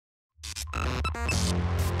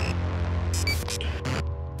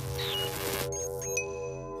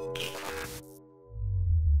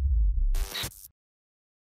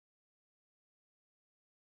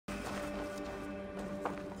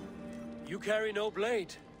carry no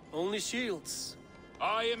blade, only shields.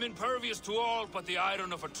 I am impervious to all but the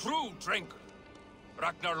iron of a true drinker.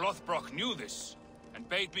 Ragnar Lothbrok knew this, and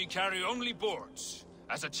bade me carry only boards,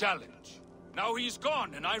 as a challenge. Now he is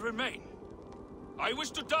gone, and I remain. I wish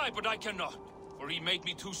to die, but I cannot, for he made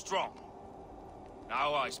me too strong.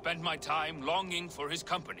 Now I spend my time longing for his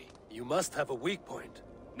company. You must have a weak point.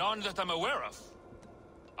 None that I'm aware of.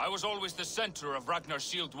 I was always the center of Ragnar's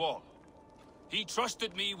shield wall. He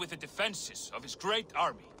trusted me with the defenses of his great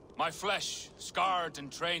army. My flesh, scarred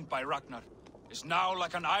and trained by Ragnar, is now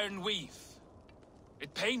like an iron weave.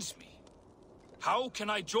 It pains me. How can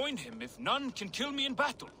I join him if none can kill me in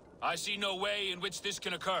battle? I see no way in which this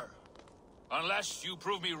can occur. Unless you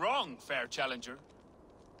prove me wrong, fair challenger.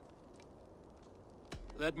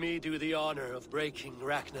 Let me do the honor of breaking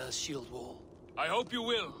Ragnar's shield wall. I hope you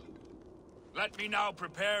will. Let me now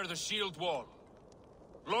prepare the shield wall.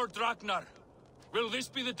 Lord Ragnar, will this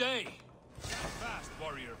be the day? Stand fast,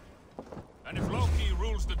 warrior. And if Loki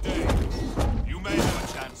rules the day, you may have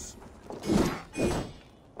a chance.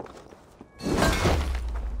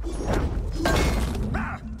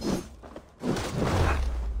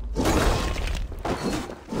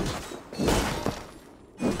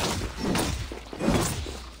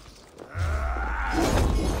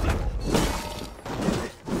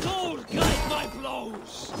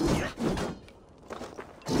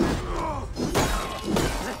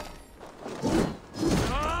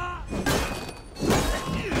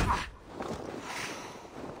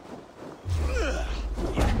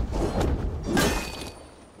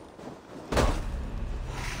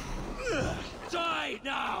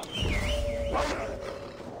 Now!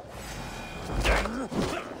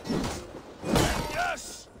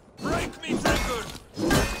 Yes! Break me, Dragon!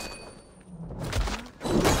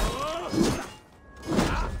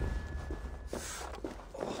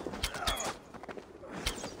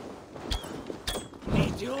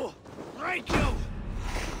 Need you! Break you!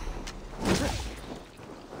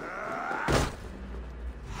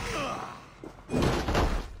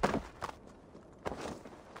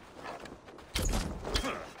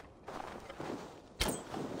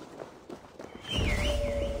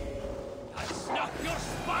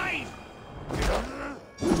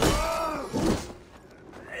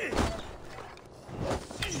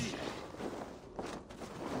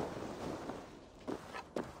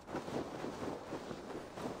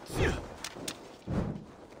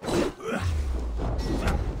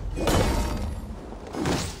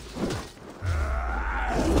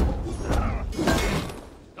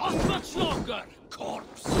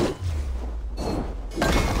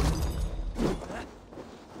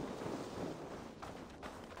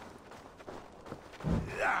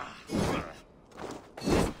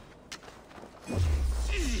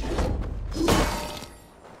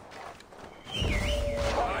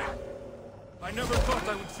 I never thought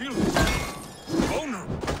I would feel this.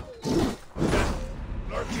 Vulnerable.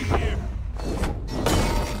 Lurking here.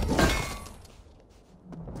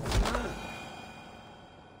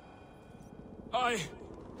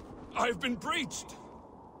 I've been breached.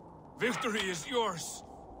 Victory is yours.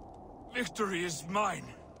 Victory is mine.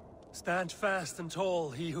 Stand fast and tall,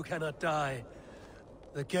 he who cannot die.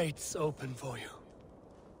 The gates open for you.